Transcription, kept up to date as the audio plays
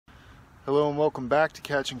Hello and welcome back to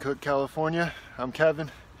Catch and Cook California. I'm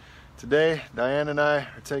Kevin. Today, Diane and I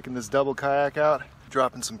are taking this double kayak out,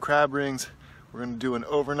 dropping some crab rings. We're going to do an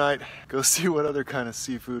overnight, go see what other kind of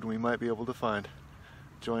seafood we might be able to find.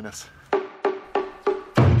 Join us.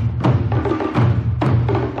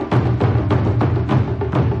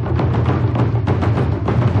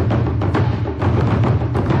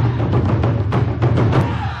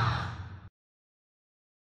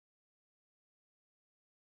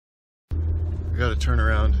 I gotta turn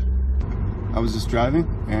around. I was just driving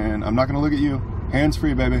and I'm not gonna look at you. Hands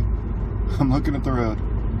free, baby. I'm looking at the road.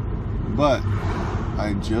 But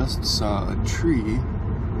I just saw a tree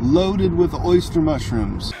loaded with oyster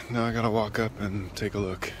mushrooms. Now I gotta walk up and take a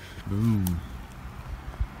look. Boom.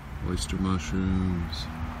 Oyster mushrooms.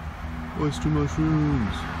 Oyster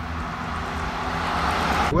mushrooms.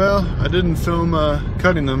 Well, I didn't film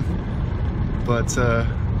cutting them, but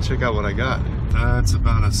check out what I got. That's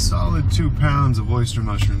about a solid 2 pounds of oyster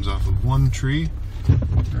mushrooms off of one tree.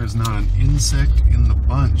 There's not an insect in the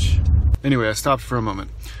bunch. Anyway, I stopped for a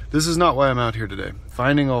moment. This is not why I'm out here today.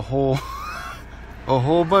 Finding a whole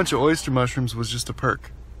bunch of oyster mushrooms was just a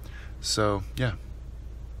perk. So yeah,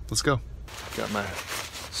 let's go. Got my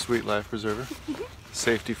sweet life preserver.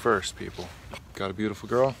 Safety first, people. Got a beautiful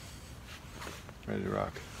girl. Ready to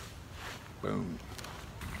rock. Boom.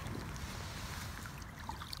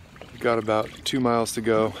 Got about 2 miles to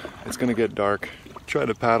go. It's gonna get dark. Try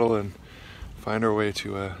to paddle and find our way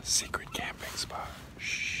to a secret camping spot.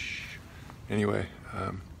 Shh. Anyway,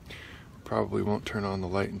 probably won't turn on the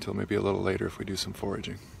light until maybe a little later if we do some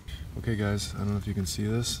foraging. Okay guys, I don't know if you can see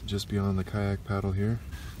this, just beyond the kayak paddle here.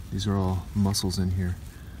 These are all mussels in here.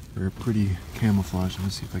 They're pretty camouflaged. Let me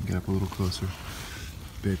see if I can get up a little closer.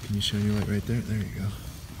 Babe, can you shine your light right there? There you go.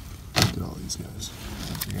 Look at all these guys.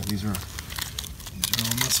 Yeah, these are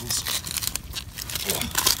all mussels.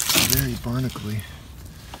 Very barnacly,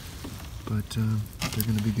 but they're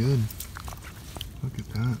gonna be good. Look at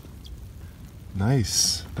that.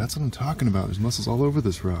 Nice. That's what I'm talking about. There's mussels all over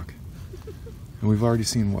this rock. And we've already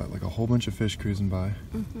seen what, like a whole bunch of fish cruising by.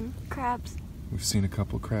 Mm-hmm. Crabs. We've seen a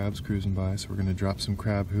couple crabs cruising by, so we're gonna drop some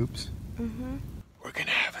crab hoops. Mm-hmm. We're gonna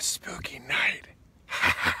have a spooky night.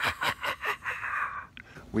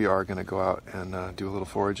 We are gonna go out and do a little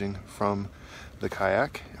foraging from the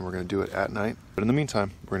kayak, and we're going to do it at night. But in the meantime,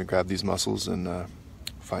 we're going to grab these mussels and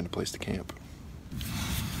find a place to camp.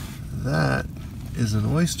 That is an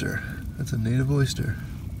oyster. That's a native oyster.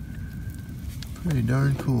 Pretty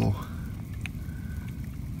darn cool.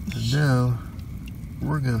 And now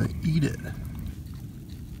we're going to eat it.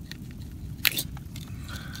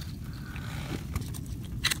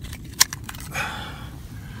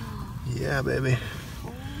 Yeah, baby.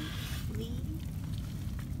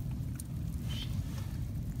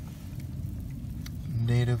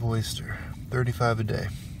 Native oyster, 35 a day.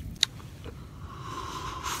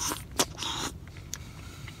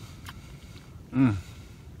 Mmm.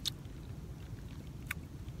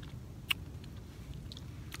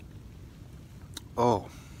 Oh,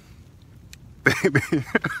 baby.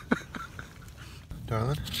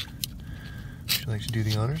 Darling, would you like to do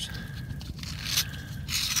the honors?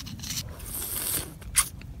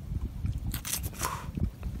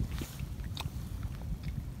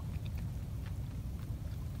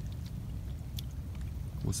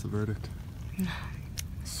 What's the verdict?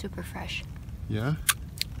 Super fresh. Yeah?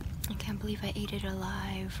 I can't believe I ate it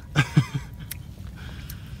alive.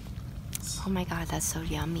 Oh my god, that's so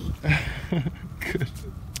yummy. Good.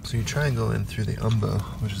 So you try and go in through the umbo,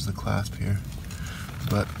 which is the clasp here,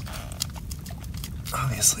 but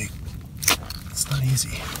obviously it's not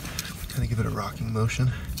easy. Kind of give it a rocking motion,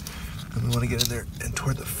 and we want to get in there and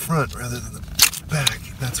toward the front rather than the back.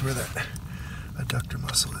 That's where that adductor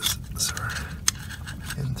muscle is. So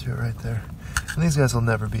into it right there. And these guys will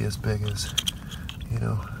never be as big as, you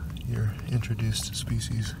know, your introduced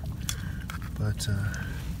species. But,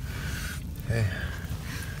 hey,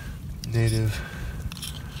 native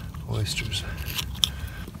oysters.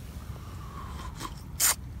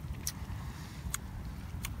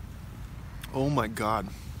 Oh my god.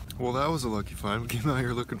 Well, that was a lucky find. We came out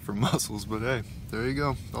here looking for mussels, but hey, there you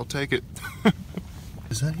go. I'll take it.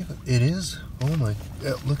 Is that even? It is? Oh my,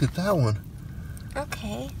 look at that one.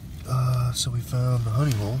 Okay. So we found the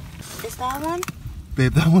honey hole. Is that one?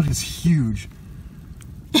 Babe, that one is huge.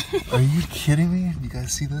 Are you kidding me? You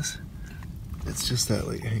guys see this? It's just that,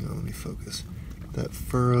 like, hang on, let me focus. That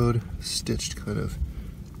furrowed, stitched kind of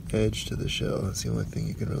edge to the shell. That's the only thing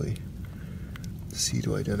you can really see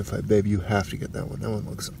to identify. Babe, you have to get that one. That one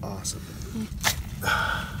looks awesome.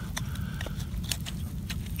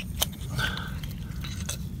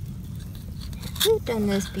 You've done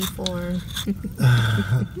this before.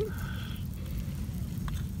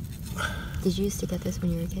 Did you used to get this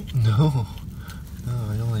when you were a kid? No. No,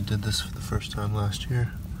 I only did this for the first time last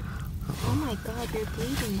year. Oh my god, you're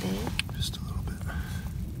bleeding, babe. Just a little bit.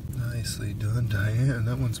 Nicely done, Diane.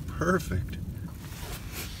 That one's perfect.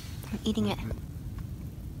 I'm eating it.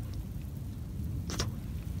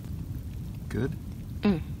 Good?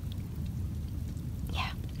 Mm.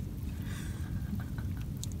 Yeah.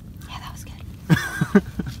 Yeah, that was good.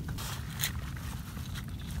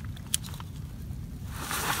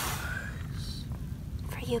 Nice.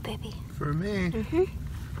 For you, baby. For me? Mm-hmm.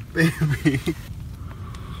 Baby.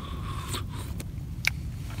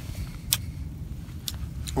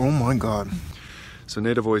 Oh my god. So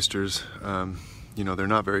native oysters, you know, they're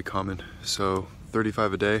not very common. So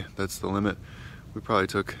 35 a day, that's the limit. We probably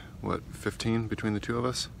took, what, 15 between the two of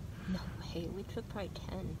us? No way, we took probably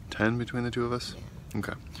 10. 10 between the two of us? Yeah.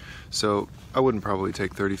 Okay. So I wouldn't probably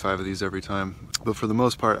take 35 of these every time, but for the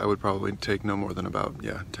most part, I would probably take no more than about,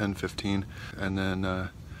 10, 15. And then,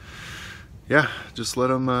 yeah, just let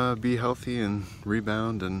them be healthy and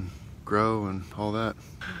rebound and grow and all that.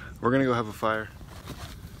 We're gonna go have a fire.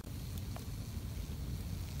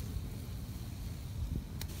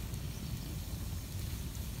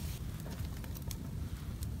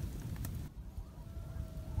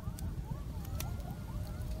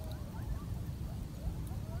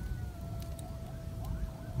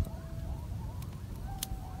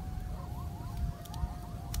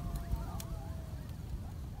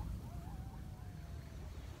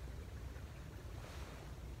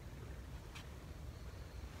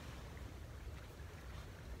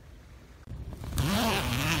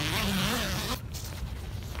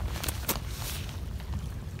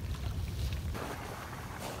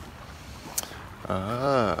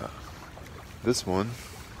 This one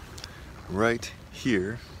right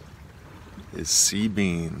here is sea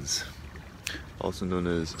beans, also known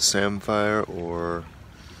as samphire or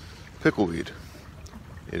pickleweed.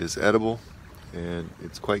 It is edible and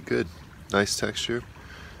it's quite good. Nice texture.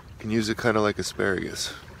 You can use it kind of like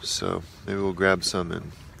asparagus. So maybe we'll grab some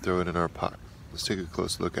and throw it in our pot. Let's take a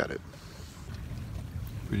close look at it.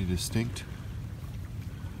 Pretty distinct.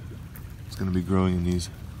 It's going to be growing in these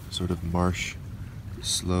sort of marsh,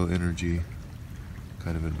 slow energy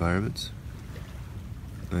kind of environments.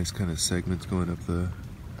 Nice kind of segments going up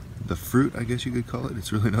the fruit, I guess you could call it.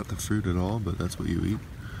 It's really not the fruit at all, but that's what you eat.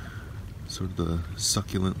 Sort of the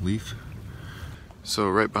succulent leaf. So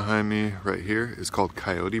right behind me, right here, is called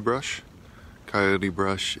coyote brush. Coyote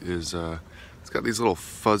brush is, it's got these little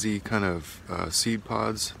fuzzy kind of seed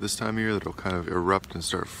pods this time of year that'll kind of erupt and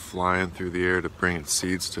start flying through the air to bring its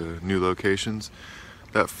seeds to new locations.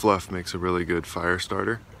 That fluff makes a really good fire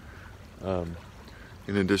starter.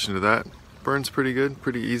 In addition to that, burns pretty good,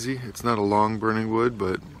 pretty easy. It's not a long burning wood,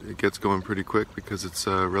 but it gets going pretty quick because it's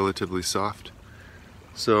relatively soft.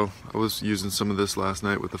 So I was using some of this last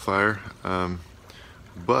night with the fire,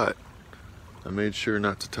 but I made sure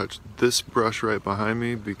not to touch this brush right behind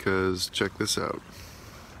me because check this out.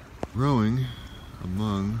 Growing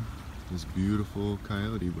among this beautiful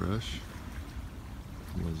coyote brush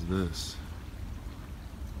was this.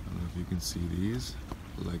 I don't know if you can see these,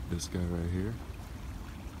 like this guy right here.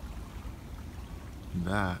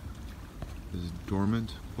 That is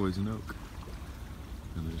dormant poison oak.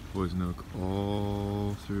 And there's poison oak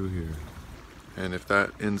all through here. And if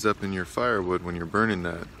that ends up in your firewood when you're burning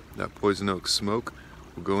that poison oak smoke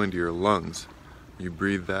will go into your lungs. You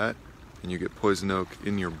breathe that and you get poison oak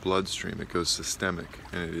in your bloodstream. It goes systemic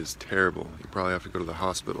and it is terrible. You probably have to go to the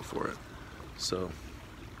hospital for it. So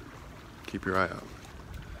keep your eye out.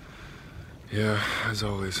 Yeah, as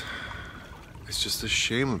always, it's just a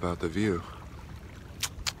shame about the view.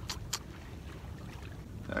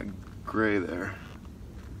 That gray there,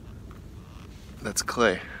 that's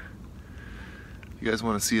clay. You guys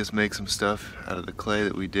want to see us make some stuff out of the clay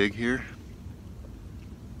that we dig here?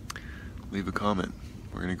 Leave a comment.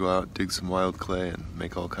 We're gonna go out, dig some wild clay, and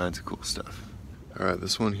make all kinds of cool stuff. All right,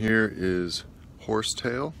 this one here is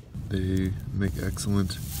horsetail. They make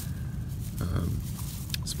excellent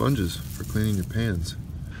sponges for cleaning your pans.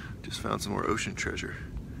 Just found some more ocean treasure.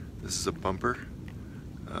 This is a bumper.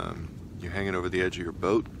 You hang it over the edge of your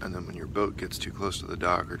boat, and then when your boat gets too close to the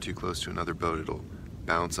dock or too close to another boat, it'll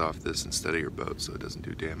bounce off this instead of your boat so it doesn't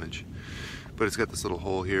do damage. But it's got this little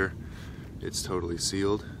hole here. It's totally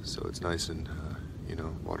sealed, so it's nice and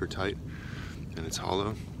watertight, and it's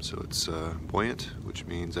hollow, so it's buoyant, which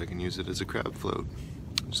means I can use it as a crab float.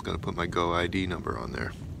 I'm just gonna put my Go ID number on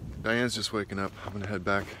there. Diane's just waking up. I'm gonna head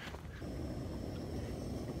back.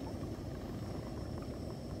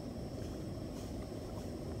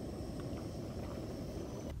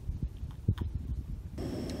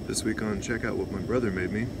 This week on Check Out What My Brother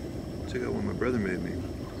Made Me. Check out what my brother made me.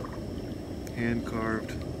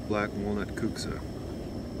 Hand-carved black walnut kuksa.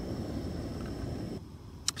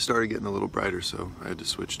 Started getting a little brighter, so I had to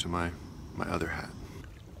switch to my other hat.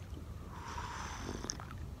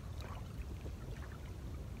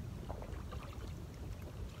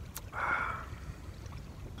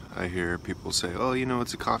 I hear people say, oh, you know,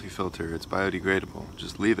 it's a coffee filter, it's biodegradable,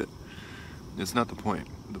 just leave it. It's not the point.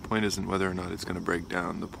 The point isn't whether or not it's going to break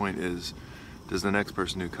down. The point is, does the next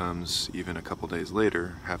person who comes, even a couple days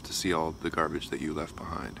later, have to see all the garbage that you left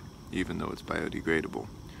behind, even though it's biodegradable?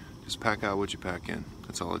 Just pack out what you pack in.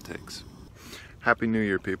 That's all it takes. Happy New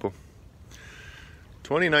Year, people.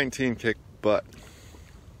 2019 kicked butt.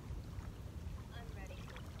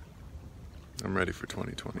 I'm ready for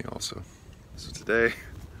 2020 also. So today,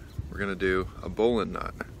 we're gonna do a bowline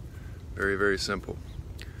knot. Very, very simple.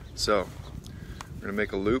 So, we're gonna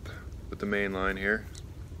make a loop with the main line here.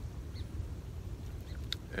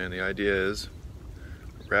 And the idea is,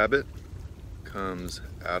 rabbit comes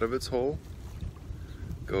out of its hole,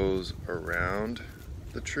 goes around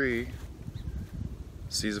the tree,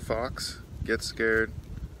 sees a fox, gets scared,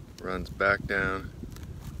 runs back down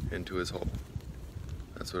into his hole.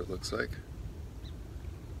 That's what it looks like.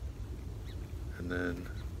 And then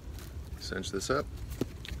cinch this up,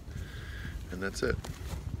 and that's it.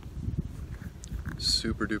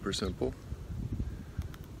 Super duper simple.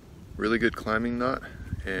 Really good climbing knot,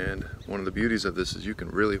 and one of the beauties of this is you can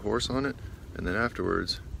really horse on it, and then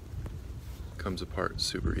afterwards it comes apart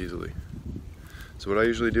super easily. So what I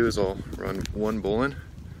usually do is I'll run one bowline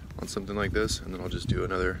on something like this, and then I'll just do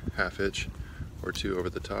another half hitch or two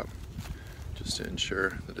over the top just to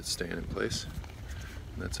ensure that it's staying in place.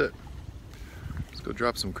 And that's it. Let's go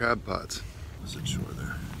drop some crab pots. There's a shore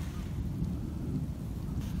there.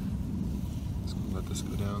 Just gonna let this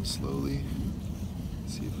go down slowly.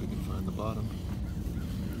 See if we can find the bottom.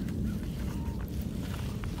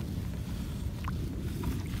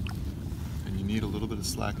 And you need a little bit of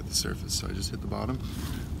slack at the surface, so I just hit the bottom.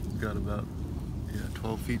 We've got about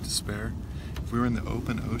 12 feet to spare. If we were in the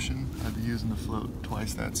open ocean, I'd be using the float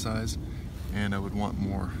twice that size, and I would want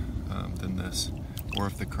more than this. Or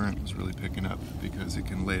if the current was really picking up, because it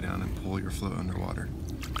can lay down and pull your float underwater.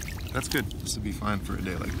 That's good. This would be fine for a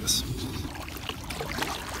day like this.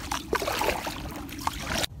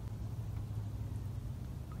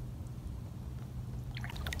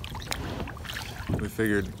 We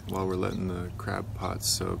figured while we're letting the crab pots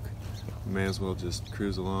soak, we may as well just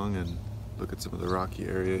cruise along and look at some of the rocky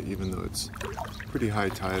area. Even though it's pretty high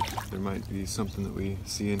tide, there might be something that we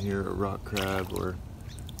see in here, a rock crab or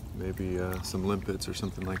maybe some limpets or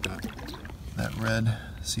something like that. That red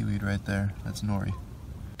seaweed right there, that's nori.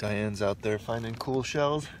 Diane's out there finding cool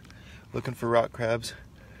shells, looking for rock crabs.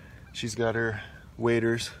 She's got her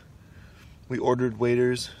waders. We ordered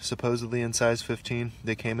waders supposedly in size 15.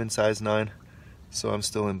 They came in size 9, so I'm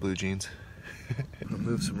still in blue jeans. I'll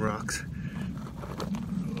move some rocks.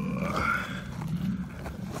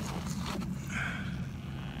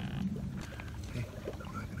 Hey,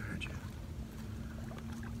 I'm not gonna hurt you.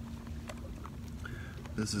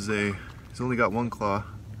 This is he's only got one claw.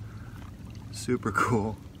 Super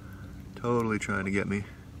cool. Totally trying to get me.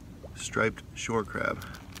 Striped shore crab.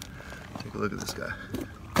 Take a look at this guy.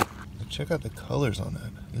 Check out the colors on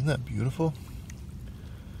that. Isn't that beautiful?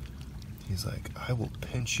 He's like, I will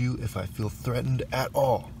pinch you if I feel threatened at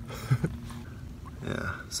all.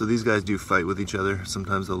 Yeah, so these guys do fight with each other.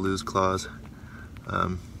 Sometimes they'll lose claws.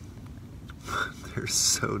 They're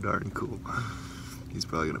so darn cool. He's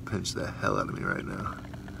probably gonna pinch the hell out of me right now.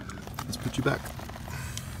 Let's put you back.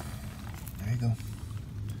 There you go.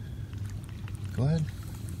 Go ahead.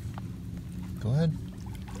 Go ahead.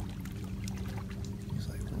 He's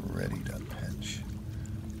like ready to pinch.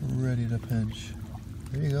 Ready to pinch.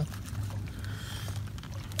 There you go.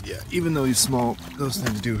 Yeah, even though he's small, those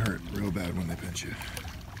things do hurt real bad when they pinch you.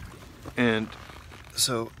 And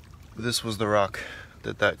so this was the rock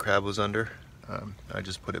that crab was under. I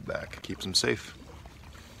just put it back. Keeps him safe.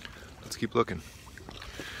 Let's keep looking.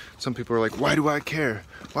 Some people are like, why do I care?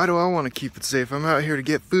 Why do I want to keep it safe? I'm out here to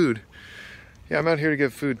get food. Yeah, I'm out here to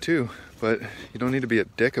get food too, but you don't need to be a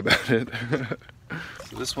dick about it.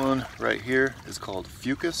 So this one right here is called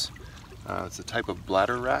fucus. It's a type of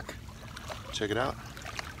bladder rack. Check it out.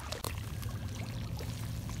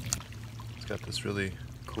 It's got this really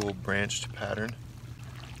cool branched pattern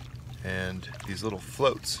and these little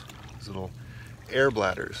floats, these little air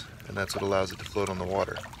bladders, and that's what allows it to float on the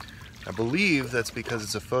water. I believe that's because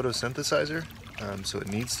it's a photosynthesizer, so it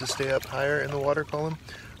needs to stay up higher in the water column,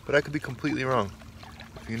 but I could be completely wrong.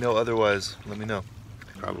 If you know otherwise, let me know.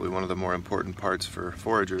 probably one of the more important parts for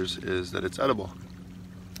foragers, is that it's edible.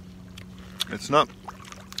 It's not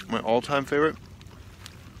my all-time favorite,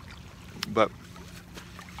 but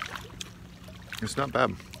it's not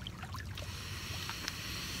bad.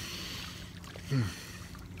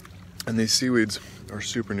 And these seaweeds are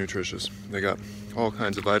super nutritious. They got all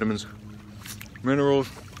kinds of vitamins, minerals,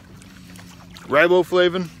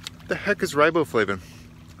 riboflavin. What the heck is riboflavin?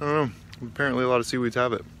 I don't know. Apparently a lot of seaweeds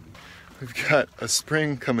have it. We've got a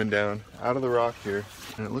spring coming down out of the rock here,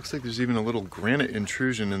 and it looks like there's even a little granite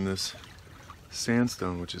intrusion in this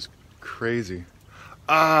sandstone, which is crazy.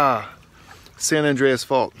 Ah! San Andreas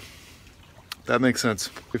Fault. That makes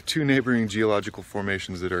sense. We have two neighboring geological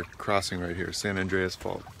formations that are crossing right here. San Andreas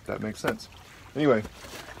Fault. That makes sense. Anyway,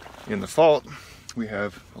 in the fault, we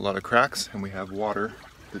have a lot of cracks and we have water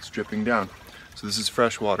that's dripping down. So this is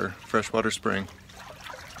freshwater spring.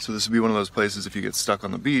 So this would be one of those places if you get stuck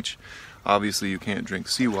on the beach, obviously you can't drink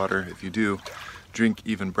seawater. If you do, drink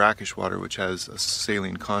even brackish water, which has a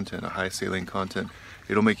saline content, a high saline content.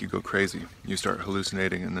 It'll make you go crazy. You start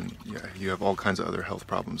hallucinating, and then you have all kinds of other health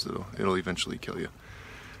problems it'll eventually kill you.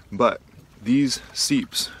 But these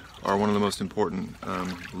seeps are one of the most important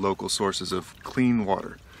local sources of clean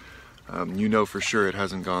water. You know for sure it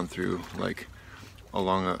hasn't gone through like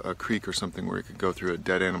along a creek or something where it could go through a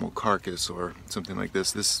dead animal carcass or something like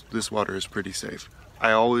this. This water is pretty safe.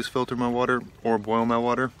 I always filter my water or boil my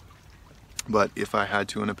water, but if I had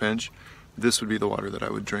to in a pinch, this would be the water that I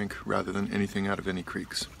would drink rather than anything out of any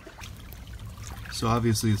creeks. So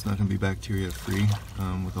obviously it's not going to be bacteria free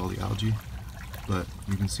with all the algae, but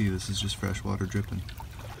you can see this is just fresh water dripping.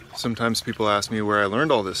 Sometimes people ask me where I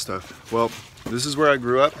learned all this stuff. Well, this is where I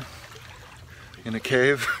grew up, in a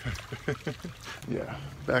cave. Yeah,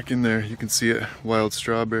 back in there you can see it, wild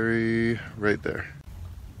strawberry right there.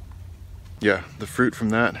 Yeah, the fruit from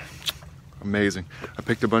that, amazing. I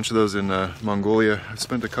picked a bunch of those in Mongolia. I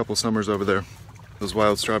spent a couple summers over there. Those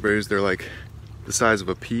wild strawberries, they're like the size of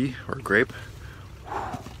a pea or a grape.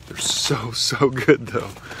 They're so good though.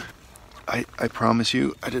 I promise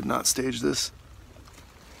you, I did not stage this.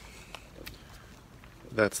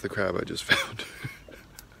 That's the crab I just found.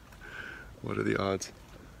 What are the odds?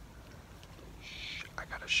 Shh, I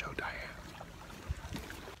gotta show Diane.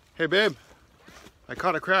 Hey babe, I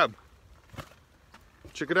caught a crab.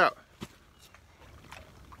 Check it out.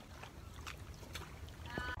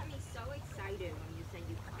 Got me so excited when you said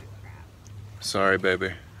you caught a crab. Sorry,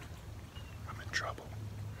 baby. I'm in trouble.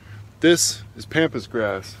 This is pampas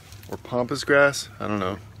grass, or pampas grass. I don't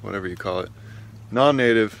know, whatever you call it.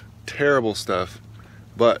 Non-native, terrible stuff.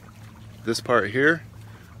 But this part here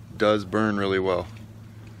does burn really well.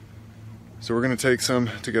 So we're gonna take some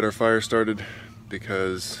to get our fire started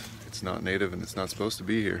because it's not native and it's not supposed to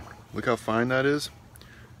be here. Look how fine that is.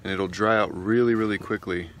 And it'll dry out really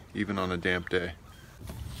quickly, even on a damp day.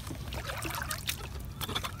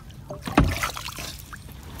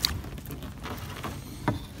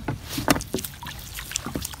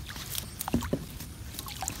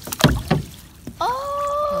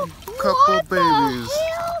 Oh! Couple babies.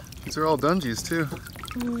 Hell? These are all dungeons too.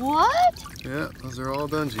 What? Yeah, those are all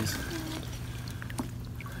dungeons.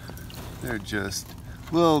 They're just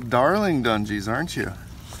little darling dungeons, aren't you?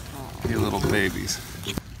 You little babies.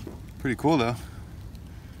 Pretty cool though.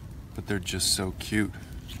 But they're just so cute.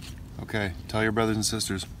 Okay, tell your brothers and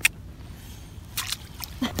sisters.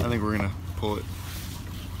 I think we're gonna pull it,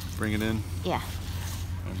 bring it in, Yeah.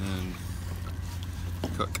 and then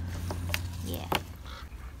cook. Yeah.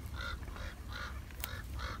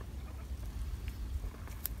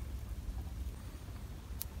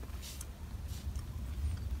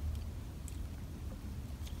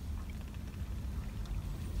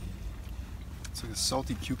 It's like a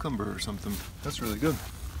salty cucumber or something. That's really good.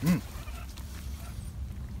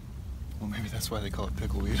 Well, maybe that's why they call it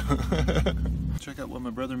pickleweed. Check out what my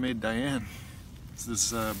brother made Diane. It's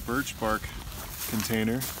this birch bark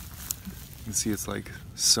container. You can see it's like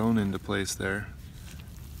sewn into place there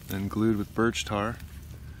and glued with birch tar.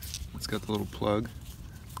 It's got the little plug.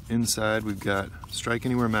 Inside we've got strike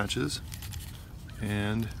anywhere matches,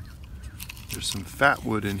 and there's some fat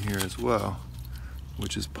wood in here as well,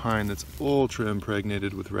 which is pine that's ultra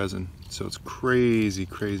impregnated with resin. So it's crazy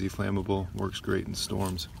flammable, works great in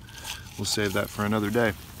storms. We'll save that for another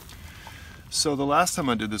day. So the last time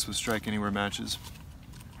I did this with strike anywhere matches,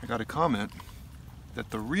 I got a comment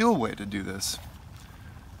that the real way to do this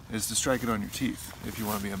is to strike it on your teeth if you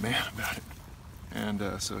want to be a man about it.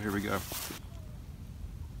 And so here we go.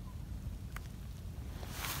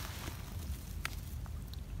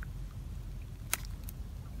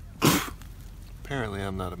 Apparently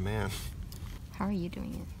I'm not a man. How are you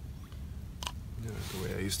doing it? Do it the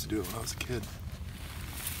way I used to do it when I was a kid.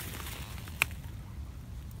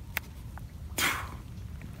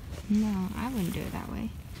 No, I wouldn't do it that way.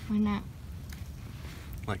 Why not?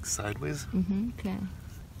 Like sideways? Mm-hmm, okay.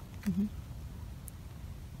 Mm-hmm.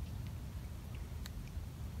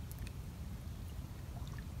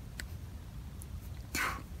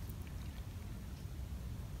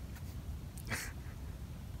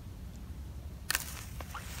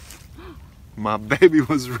 My baby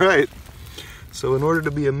was right. So in order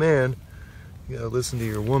to be a man, you gotta listen to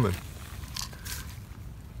your woman.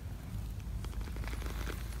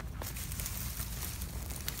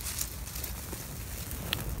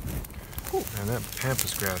 Man, that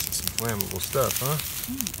pampas grass is some flammable stuff, huh?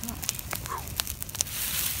 Oh my gosh.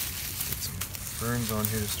 Get some ferns on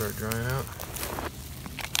here to start drying out.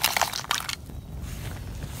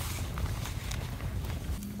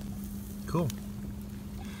 Cool.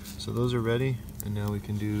 So those are ready, and now we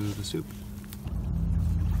can do the soup.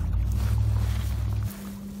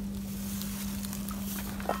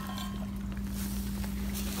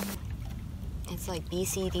 It's like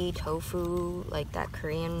BCD tofu, like that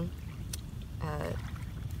Korean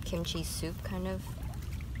kimchi soup kind of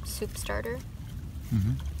soup starter.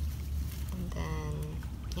 Mm-hmm. And then,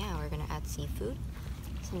 yeah, we're gonna add seafood,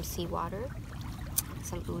 some seawater,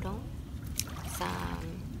 some udon,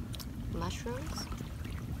 some mushrooms,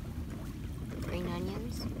 green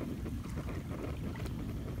onions,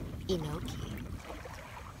 enoki.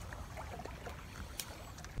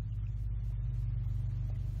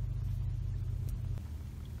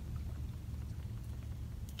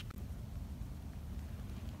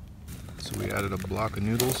 So we added a block of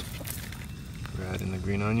noodles. We're adding the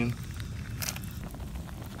green onion.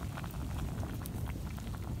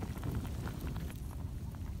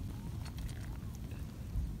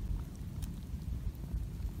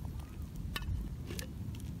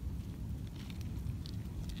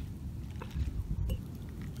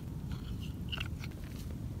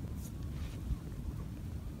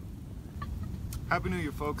 Happy New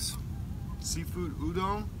Year, folks. Seafood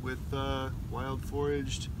udon with wild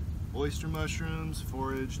foraged oyster mushrooms,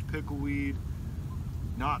 foraged pickleweed,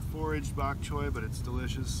 not foraged bok choy, but it's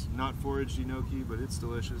delicious. Not foraged enoki, but it's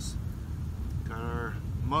delicious. Got our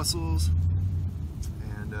mussels,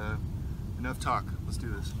 and enough talk. Let's do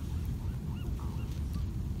this.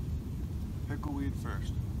 Pickleweed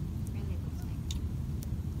first.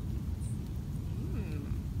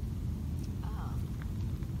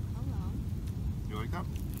 You like that?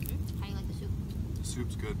 How do you like the soup? The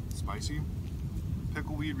soup's good. Spicy.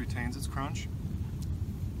 Pickleweed retains its crunch.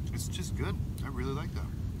 It's just good. I really like that.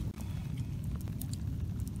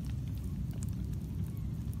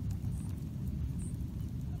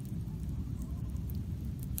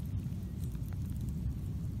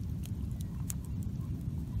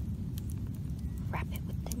 Wrap it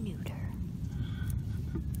with the neuter.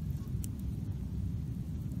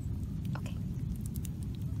 Okay.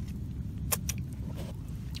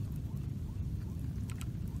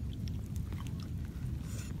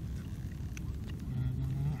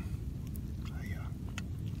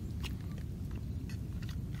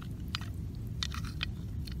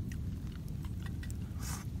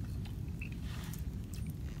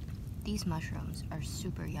 These mushrooms are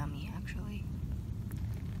super yummy, actually.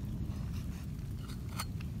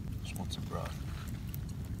 Just want some broth.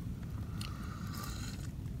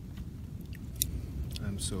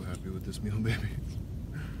 I'm so happy with this meal, baby.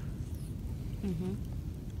 Mm-hmm.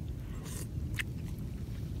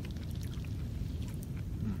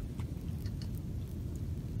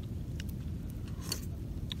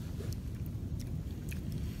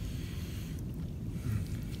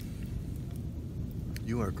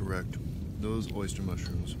 You are correct. Those oyster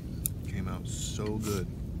mushrooms came out so good.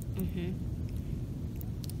 Mm-hmm.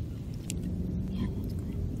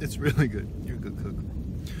 It's really good. You're a good cook.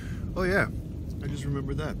 Oh yeah, I just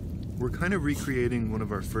remembered that. We're kind of recreating one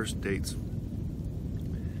of our first dates.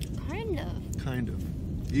 Kind of. Kind of.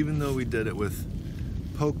 Even though we did it with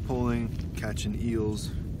poke poling, catching eels,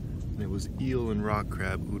 and it was eel and rock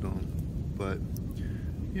crab udon. But,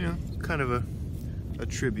 you know, kind of a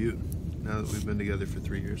tribute now that we've been together for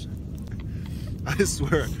 3 years. I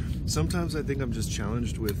swear, sometimes I think I'm just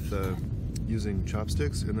challenged with using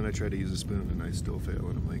chopsticks, and then I try to use a spoon and I still fail,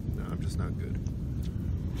 and I'm like, no, I'm just not good.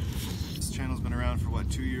 This channel's been around for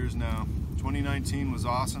what, 2 years now. 2019 was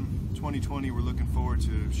awesome. 2020 we're looking forward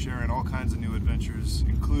to sharing all kinds of new adventures,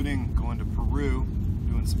 including going to Peru,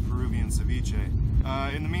 doing some Peruvian ceviche.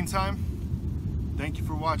 In the meantime, thank you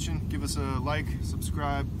for watching. Give us a like,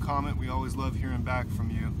 subscribe, comment. We always love hearing back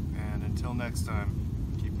from you. And until next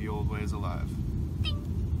time, keep the old ways alive.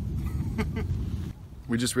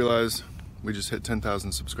 We just realized We just hit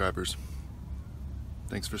 10,000 subscribers.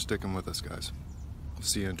 Thanks for sticking with us, guys.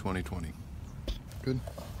 See you in 2020. Good.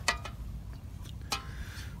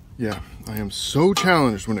 Yeah, I am so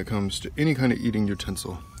challenged when it comes to any kind of eating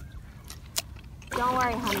utensil. Don't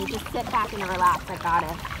worry, honey. Just sit back and relax. I got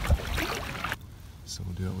it. So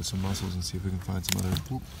we'll do it with some mussels and see if we can find some other.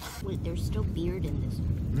 Whoop. Wait, there's still beard in this.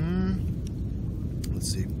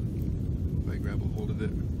 Let's see. If I grab a hold of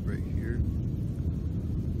it right here,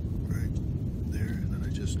 right there, and then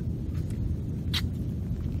I just.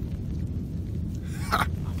 Ha!